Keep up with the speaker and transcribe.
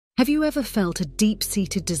Have you ever felt a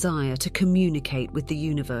deep-seated desire to communicate with the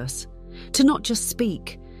universe? To not just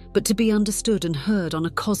speak, but to be understood and heard on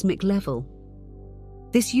a cosmic level?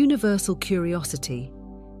 This universal curiosity,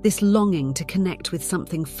 this longing to connect with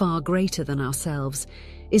something far greater than ourselves,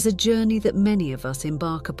 is a journey that many of us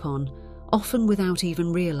embark upon, often without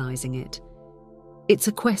even realizing it. It's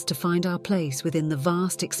a quest to find our place within the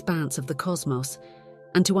vast expanse of the cosmos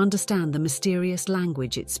and to understand the mysterious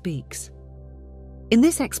language it speaks. In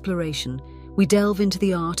this exploration, we delve into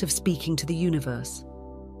the art of speaking to the universe.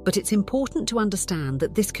 But it's important to understand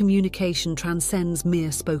that this communication transcends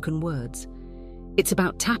mere spoken words. It's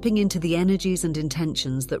about tapping into the energies and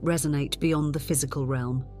intentions that resonate beyond the physical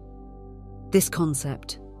realm. This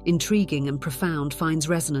concept, intriguing and profound, finds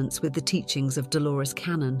resonance with the teachings of Dolores,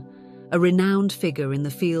 a renowned figure in the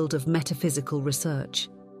field of metaphysical research.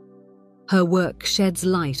 Her work sheds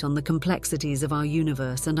light on the complexities of our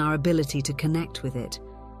universe and our ability to connect with it.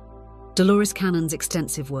 Dolores Cannon's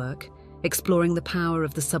extensive work, exploring the power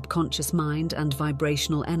of the subconscious mind and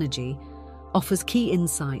vibrational energy, offers key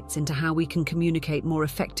insights into how we can communicate more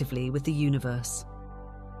effectively with the universe.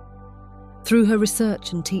 Through her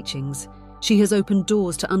research and teachings, she has opened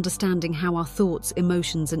doors to understanding how our thoughts,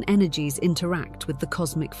 emotions, and energies interact with the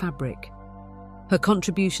cosmic fabric. Her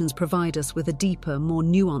contributions provide us with a deeper, more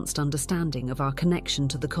nuanced understanding of our connection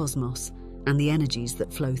to the cosmos and the energies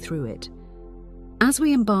that flow through it. As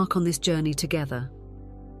we embark on this journey together,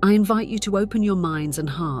 I invite you to open your minds and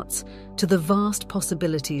hearts to the vast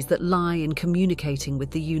possibilities that lie in communicating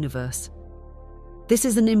with the universe. This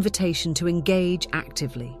is an invitation to engage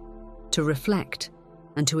actively, to reflect,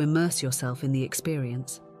 and to immerse yourself in the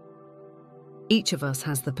experience. Each of us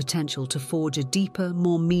has the potential to forge a deeper,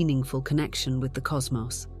 more meaningful connection with the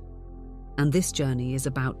cosmos. And this journey is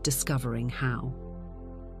about discovering how.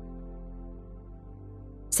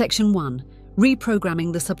 Section 1.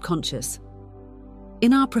 Reprogramming the subconscious.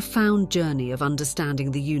 In our profound journey of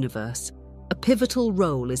understanding the universe, a pivotal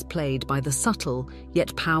role is played by the subtle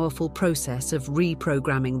yet powerful process of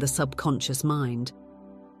reprogramming the subconscious mind.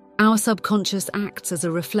 Our subconscious acts as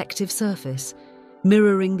a reflective surface,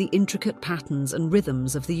 mirroring the intricate patterns and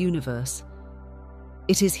rhythms of the universe.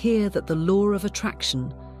 It is here that the law of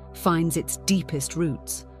attraction finds its deepest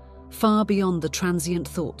roots, far beyond the transient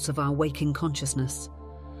thoughts of our waking consciousness.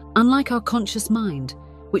 Unlike our conscious mind,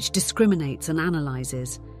 which discriminates and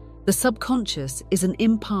analyzes, the subconscious is an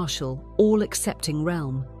impartial, all-accepting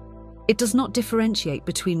realm. It does not differentiate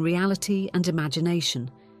between reality and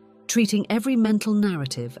imagination, treating every mental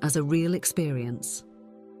narrative as a real experience.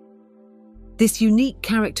 This unique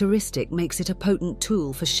characteristic makes it a potent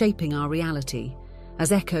tool for shaping our reality,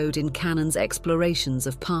 as echoed in Cannon's explorations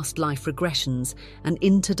of past life regressions and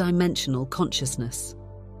interdimensional consciousness.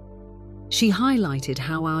 She highlighted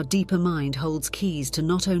how our deeper mind holds keys to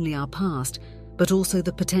not only our past, but also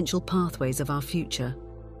the potential pathways of our future.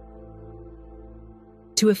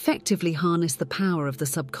 To effectively harness the power of the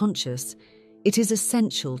subconscious, it is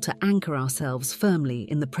essential to anchor ourselves firmly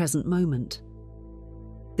in the present moment.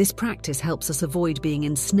 This practice helps us avoid being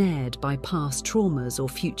ensnared by past traumas or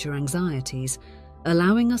future anxieties,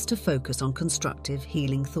 allowing us to focus on constructive,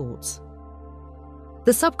 healing thoughts.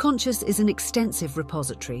 The subconscious is an extensive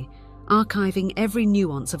repository, archiving every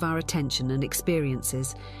nuance of our attention and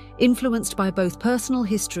experiences, influenced by both personal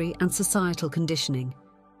history and societal conditioning.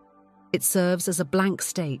 It serves as a blank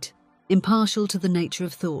slate, impartial to the nature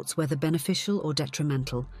of thoughts, whether beneficial or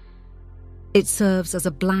detrimental.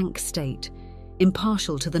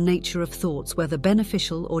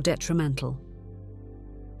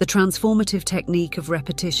 The transformative technique of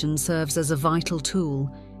repetition serves as a vital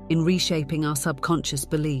tool in reshaping our subconscious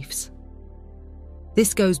beliefs.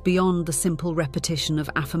 This goes beyond the simple repetition of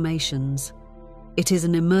affirmations. It is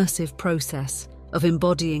an immersive process of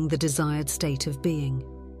embodying the desired state of being.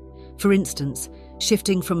 For instance,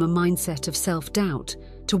 shifting from a mindset of self-doubt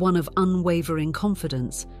to one of unwavering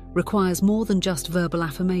confidence requires more than just verbal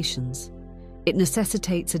affirmations. It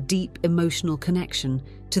necessitates a deep emotional connection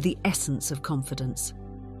to the essence of confidence.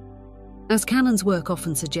 As Cannon's work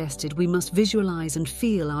often suggested, we must visualize and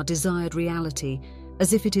feel our desired reality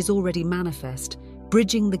as if it is already manifest,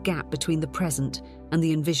 bridging the gap between the present and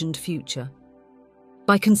the envisioned future.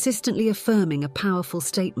 By consistently affirming a powerful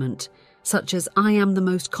statement, such as "I am the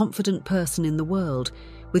most confident person in the world,"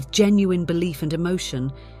 with genuine belief and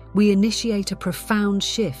emotion, we initiate a profound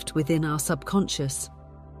shift within our subconscious.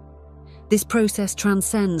 This process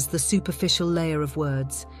transcends the superficial layer of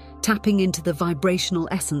words, tapping into the vibrational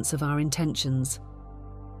essence of our intentions.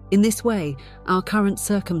 In this way, our current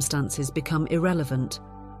circumstances become irrelevant.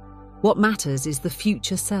 What matters is the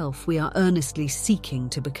future self we are earnestly seeking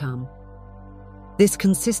to become. This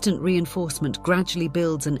consistent reinforcement gradually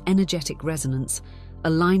builds an energetic resonance,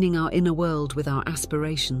 aligning our inner world with our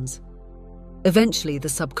aspirations. Eventually, the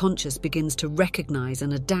subconscious begins to recognize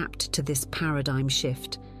and adapt to this paradigm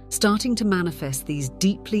shift, starting to manifest these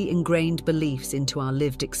deeply ingrained beliefs into our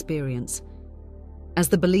lived experience. As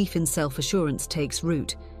the belief in self-assurance takes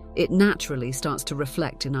root, it naturally starts to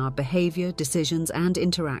reflect in our behavior, decisions, and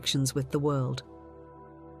interactions with the world.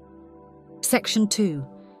 Section 2.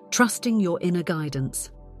 Trusting your inner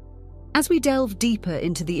guidance. As we delve deeper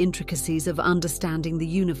into the intricacies of understanding the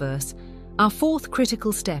universe, our fourth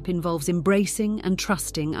critical step involves embracing and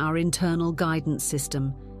trusting our internal guidance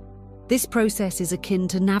system. This process is akin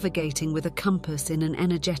to navigating with a compass in an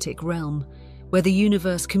energetic realm, where the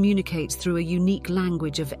universe communicates through a unique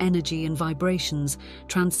language of energy and vibrations,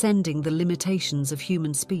 transcending the limitations of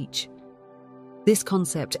human speech. This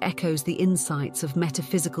concept echoes the insights of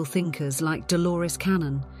metaphysical thinkers like Dolores,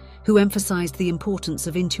 who emphasized the importance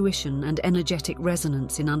of intuition and energetic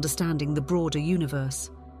resonance in understanding the broader universe.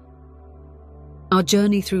 Our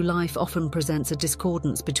journey through life often presents a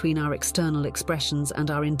discordance between our external expressions and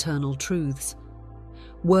our internal truths.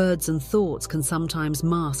 Words and thoughts can sometimes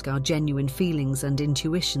mask our genuine feelings and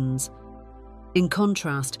intuitions. In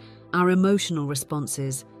contrast, our emotional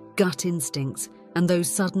responses, gut instincts, and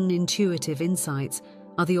those sudden intuitive insights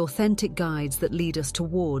are the authentic guides that lead us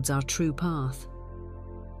towards our true path.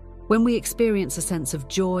 When we experience a sense of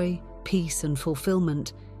joy, peace, and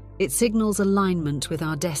fulfillment, it signals alignment with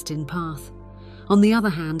our destined path. On the other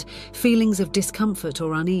hand, feelings of discomfort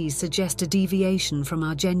or unease suggest a deviation from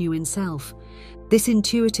our genuine self. This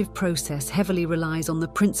intuitive process heavily relies on the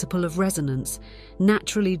principle of resonance,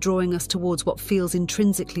 naturally drawing us towards what feels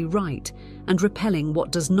intrinsically right and repelling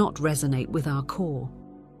what does not resonate with our core.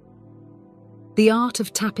 The art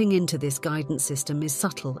of tapping into this guidance system is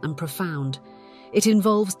subtle and profound. It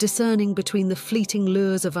involves discerning between the fleeting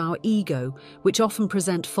lures of our ego, which often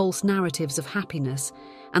present false narratives of happiness,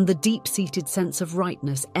 and the deep-seated sense of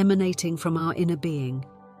rightness emanating from our inner being.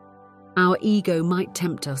 Our ego might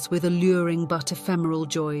tempt us with alluring but ephemeral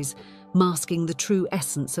joys, masking the true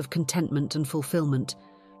essence of contentment and fulfillment.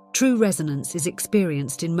 True resonance is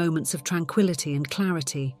experienced in moments of tranquility and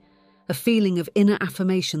clarity, a feeling of inner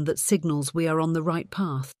affirmation that signals we are on the right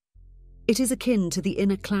path. It is akin to the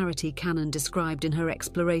inner clarity Canon described in her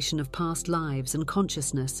exploration of past lives and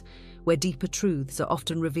consciousness, where deeper truths are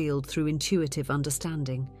often revealed through intuitive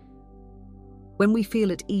understanding. When we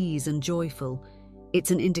feel at ease and joyful,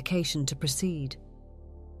 it's an indication to proceed,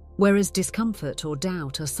 whereas discomfort or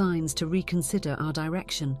doubt are signs to reconsider our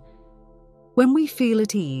direction. When we feel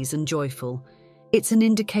at ease and joyful, it's an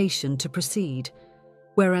indication to proceed,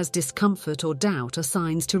 whereas discomfort or doubt are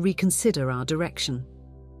signs to reconsider our direction.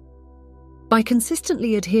 By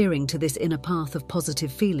consistently adhering to this inner path of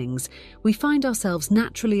positive feelings, we find ourselves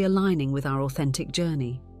naturally aligning with our authentic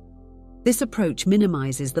journey. This approach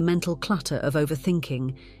minimizes the mental clutter of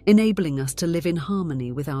overthinking, enabling us to live in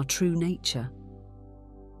harmony with our true nature.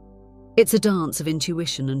 It's a dance of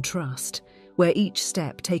intuition and trust, where each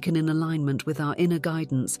step taken in alignment with our inner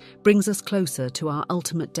guidance brings us closer to our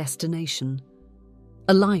ultimate destination,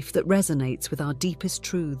 a life that resonates with our deepest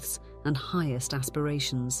truths and highest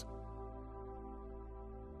aspirations.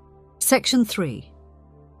 Section 3.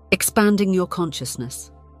 Expanding your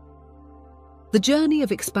consciousness. The journey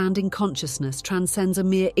of expanding consciousness transcends a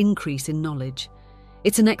mere increase in knowledge.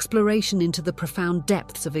 It's an exploration into the profound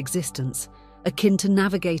depths of existence, akin to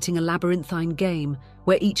navigating a labyrinthine game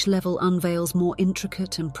where each level unveils more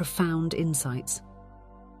intricate and profound insights.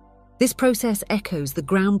 This process echoes the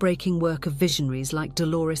groundbreaking work of visionaries like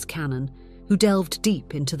Dolores, who delved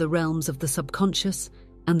deep into the realms of the subconscious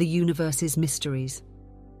and the universe's mysteries.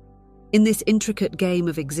 In this intricate game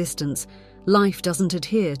of existence, life doesn't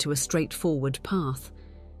adhere to a straightforward path.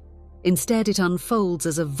 Instead, it unfolds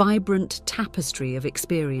as a vibrant tapestry of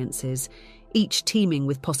experiences, each teeming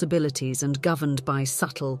with possibilities and governed by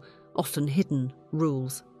subtle, often hidden,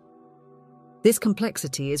 rules. This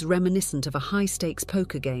complexity is reminiscent of a high-stakes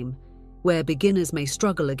poker game, where beginners may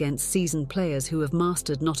struggle against seasoned players who have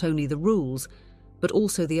mastered not only the rules, but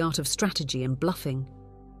also the art of strategy and bluffing.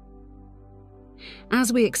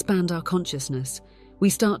 As we expand our consciousness, we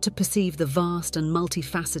start to perceive the vast and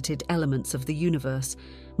multifaceted elements of the universe,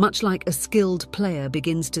 much like a skilled player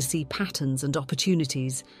begins to see patterns and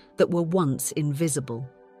opportunities that were once invisible.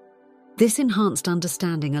 This enhanced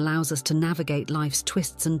understanding allows us to navigate life's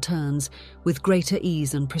twists and turns with greater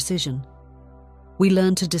ease and precision. We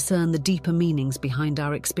learn to discern the deeper meanings behind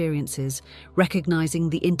our experiences, recognizing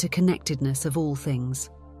the interconnectedness of all things.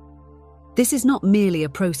 This is not merely a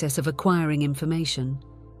process of acquiring information.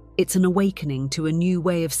 It's an awakening to a new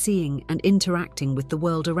way of seeing and interacting with the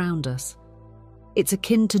world around us. It's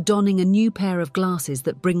akin to donning a new pair of glasses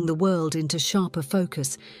that bring the world into sharper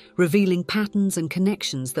focus, revealing patterns and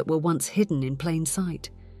connections that were once hidden in plain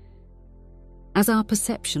sight. As our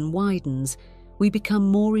perception widens, we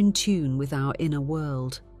become more in tune with our inner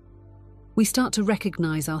world. We start to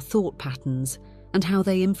recognize our thought patterns and how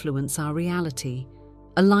they influence our reality,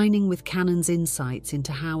 aligning with Canon's insights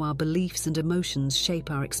into how our beliefs and emotions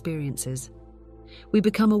shape our experiences. We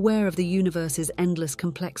become aware of the universe's endless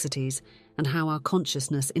complexities and how our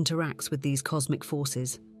consciousness interacts with these cosmic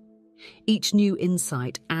forces. Each new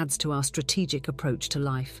insight adds to our strategic approach to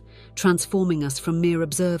life, transforming us from mere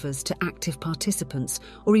observers to active participants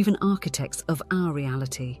or even architects of our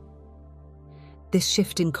reality. This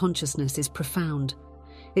shift in consciousness is profound.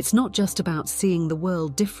 It's not just about seeing the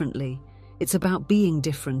world differently, it's about being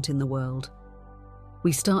different in the world.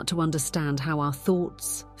 We start to understand how our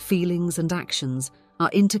thoughts, feelings, and actions are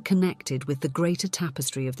interconnected with the greater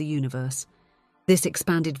tapestry of the universe. This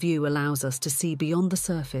expanded view allows us to see beyond the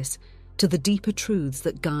surface to the deeper truths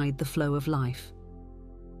that guide the flow of life.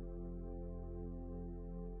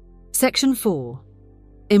 Section 4.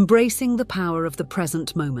 Embracing the power of the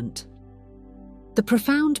present moment. The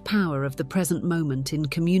profound power of the present moment in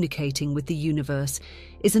communicating with the universe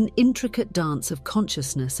is an intricate dance of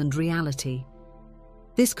consciousness and reality.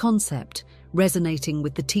 This concept, resonating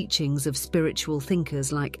with the teachings of spiritual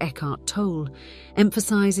thinkers like Eckhart Tolle,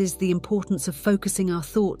 emphasizes the importance of focusing our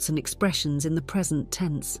thoughts and expressions in the present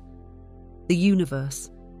tense. The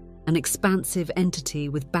universe, an expansive entity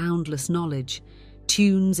with boundless knowledge,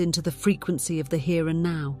 tunes into the frequency of the here and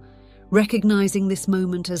now, recognizing this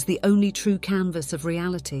moment as the only true canvas of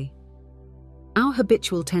reality. Our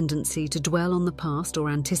habitual tendency to dwell on the past or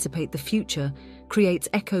anticipate the future creates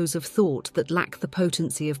echoes of thought that lack the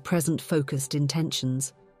potency of present-focused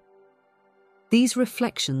intentions. These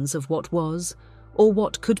reflections of what was, or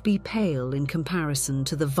what could be, pale in comparison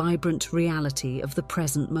to the vibrant reality of the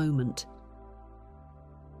present moment.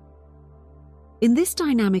 In this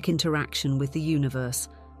dynamic interaction with the universe,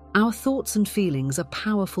 our thoughts and feelings are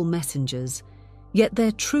powerful messengers, yet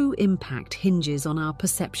their true impact hinges on our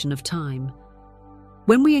perception of time.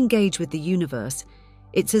 When we engage with the universe,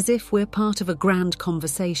 it's as if we're part of a grand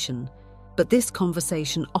conversation, but this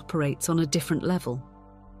conversation operates on a different level.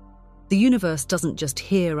 The universe doesn't just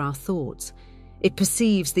hear our thoughts, it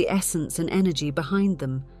perceives the essence and energy behind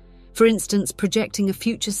them. For instance, projecting a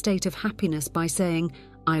future state of happiness by saying,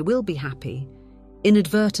 "I will be happy,"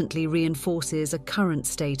 inadvertently reinforces a current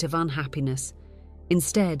state of unhappiness.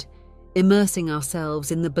 Instead, immersing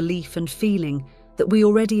ourselves in the belief and feeling that we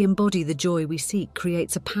already embody the joy we seek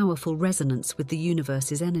creates a powerful resonance with the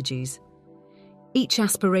universe's energies. Each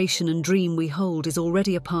aspiration and dream we hold is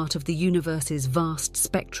already a part of the universe's vast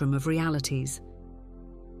spectrum of realities.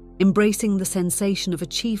 Embracing the sensation of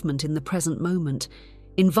achievement in the present moment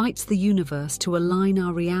invites the universe to align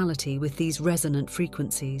our reality with these resonant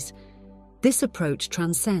frequencies. This approach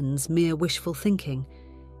transcends mere wishful thinking.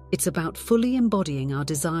 It's about fully embodying our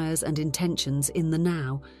desires and intentions in the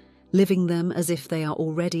now, living them as if they are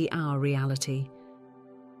already our reality.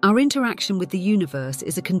 Our interaction with the universe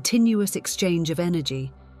is a continuous exchange of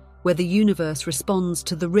energy, where the universe responds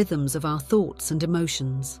to the rhythms of our thoughts and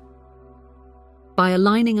emotions. By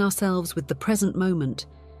aligning ourselves with the present moment,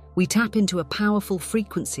 we tap into a powerful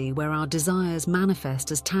frequency where our desires manifest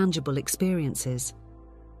as tangible experiences.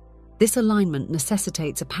 This alignment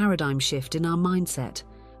necessitates a paradigm shift in our mindset,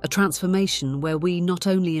 a transformation where we not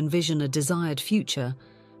only envision a desired future,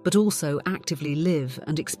 but also actively live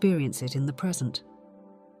and experience it in the present.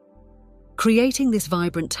 Creating this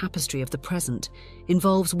vibrant tapestry of the present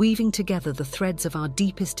involves weaving together the threads of our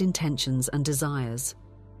deepest intentions and desires.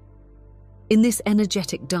 In this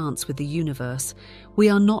energetic dance with the universe, we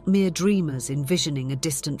are not mere dreamers envisioning a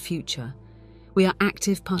distant future. We are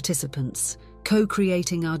active participants,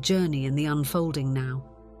 co-creating our journey in the unfolding now.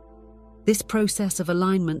 This process of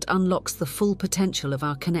alignment unlocks the full potential of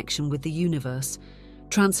our connection with the universe,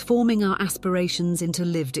 transforming our aspirations into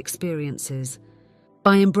lived experiences.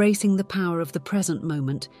 By embracing the power of the present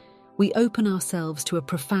moment, we open ourselves to a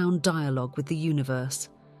profound dialogue with the universe,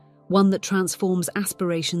 one that transforms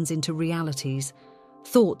aspirations into realities,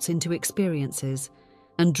 thoughts into experiences,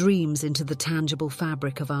 and dreams into the tangible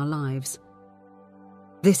fabric of our lives.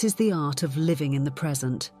 This is the art of living in the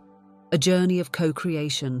present, a journey of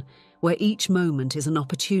co-creation where each moment is an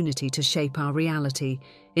opportunity to shape our reality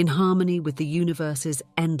in harmony with the universe's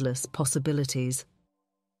endless possibilities.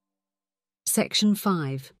 Section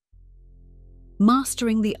 5.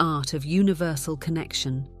 Mastering the art of universal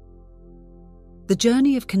connection. The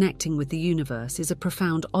journey of connecting with the universe is a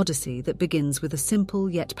profound odyssey that begins with a simple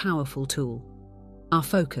yet powerful tool: our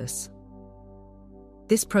focus.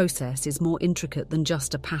 This process is more intricate than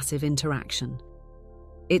just a passive interaction.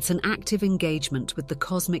 It's an active engagement with the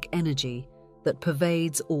cosmic energy that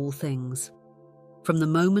pervades all things. From the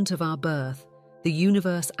moment of our birth, the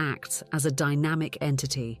universe acts as a dynamic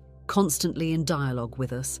entity, constantly in dialogue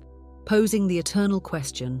with us, posing the eternal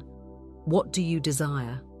question, what do you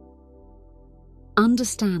desire?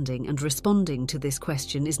 Understanding and responding to this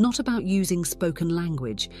question is not about using spoken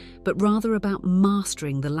language, but rather about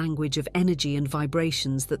mastering the language of energy and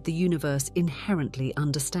vibrations that the universe inherently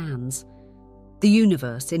understands. The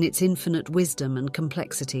universe, in its infinite wisdom and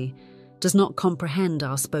complexity, does not comprehend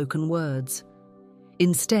our spoken words.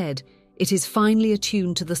 Instead, it is finely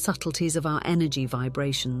attuned to the subtleties of our energy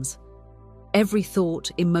vibrations. Every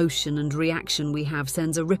thought, emotion, and reaction we have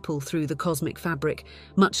sends a ripple through the cosmic fabric,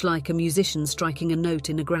 much like a musician striking a note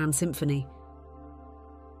in a grand symphony.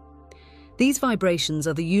 These vibrations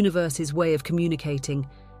are the universe's way of communicating,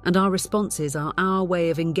 and our responses are our way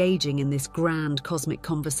of engaging in this grand cosmic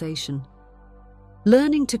conversation.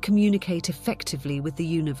 Learning to communicate effectively with the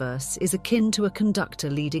universe is akin to a conductor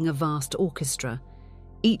leading a vast orchestra.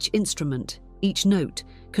 Each instrument, each note,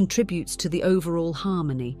 contributes to the overall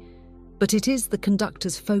harmony, but it is the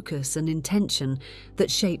conductor's focus and intention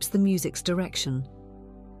that shapes the music's direction.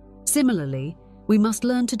 Similarly, we must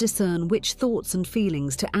learn to discern which thoughts and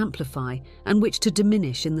feelings to amplify and which to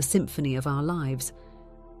diminish in the symphony of our lives.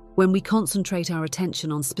 When we concentrate our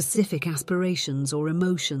attention on specific aspirations or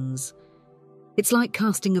emotions, it's like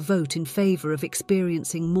casting a vote in favor of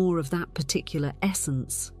experiencing more of that particular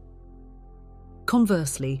essence.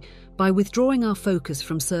 Conversely, by withdrawing our focus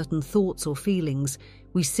from certain thoughts or feelings,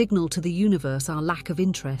 we signal to the universe our lack of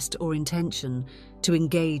interest or intention to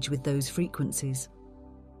engage with those frequencies.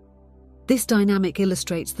 This dynamic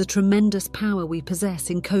illustrates the tremendous power we possess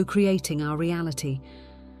in co-creating our reality.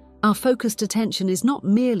 Our focused attention is not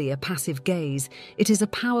merely a passive gaze, it is a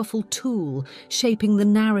powerful tool shaping the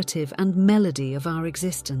narrative and melody of our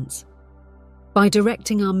existence. By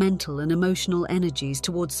directing our mental and emotional energies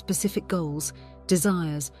towards specific goals,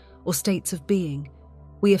 desires, or states of being,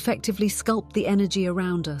 we effectively sculpt the energy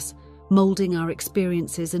around us, molding our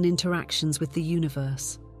experiences and interactions with the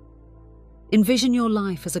universe. Envision your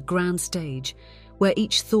life as a grand stage where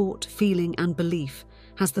each thought, feeling, and belief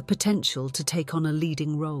has the potential to take on a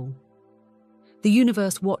leading role. The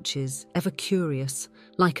universe watches, ever curious,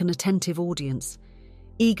 like an attentive audience,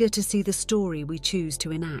 eager to see the story we choose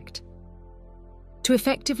to enact. To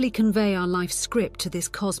effectively convey our life script to this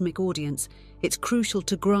cosmic audience, it's crucial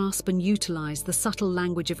to grasp and utilize the subtle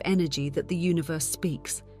language of energy that the universe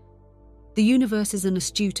speaks. The universe is an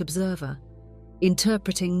astute observer,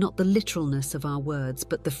 interpreting not the literalness of our words,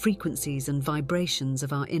 but the frequencies and vibrations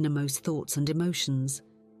of our innermost thoughts and emotions.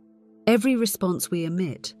 Every response we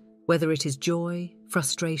emit, whether it is joy,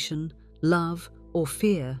 frustration, love, or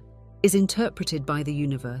fear, is interpreted by the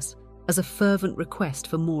universe as a fervent request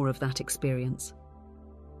for more of that experience.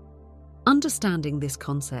 Understanding this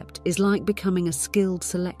concept is like becoming a skilled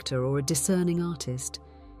selector or a discerning artist,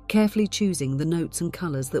 carefully choosing the notes and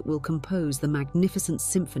colours that will compose the magnificent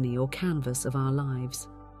symphony or canvas of our lives.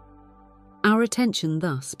 Our attention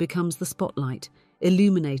thus becomes the spotlight,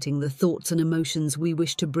 illuminating the thoughts and emotions we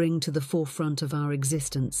wish to bring to the forefront of our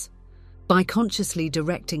existence. By consciously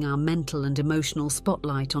directing our mental and emotional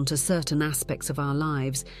spotlight onto certain aspects of our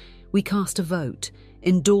lives, we cast a vote,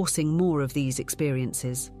 endorsing more of these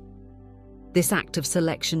experiences. This act of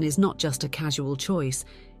selection is not just a casual choice,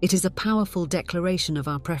 it is a powerful declaration of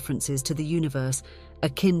our preferences to the universe,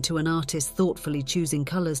 akin to an artist thoughtfully choosing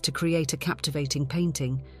colours to create a captivating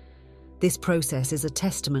painting. This process is a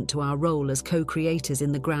testament to our role as co-creators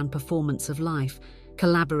in the grand performance of life,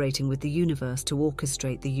 collaborating with the universe to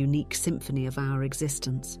orchestrate the unique symphony of our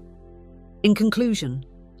existence. In conclusion,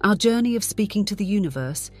 our journey of speaking to the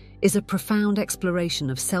universe is a profound exploration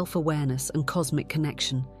of self-awareness and cosmic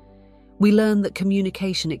connection. We learn that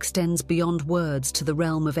communication extends beyond words to the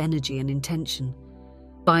realm of energy and intention.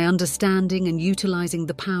 By understanding and utilizing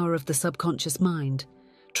the power of the subconscious mind,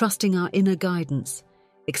 trusting our inner guidance,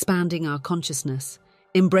 expanding our consciousness,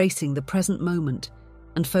 embracing the present moment,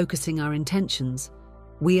 and focusing our intentions,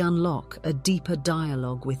 we unlock a deeper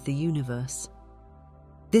dialogue with the universe.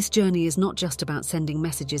 This journey is not just about sending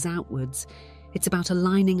messages outwards, it's about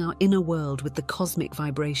aligning our inner world with the cosmic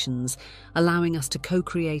vibrations, allowing us to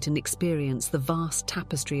co-create and experience the vast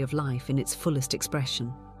tapestry of life in its fullest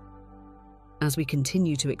expression. As we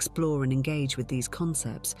continue to explore and engage with these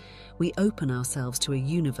concepts, we open ourselves to a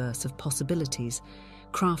universe of possibilities,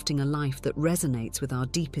 crafting a life that resonates with our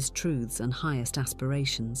deepest truths and highest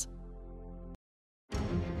aspirations.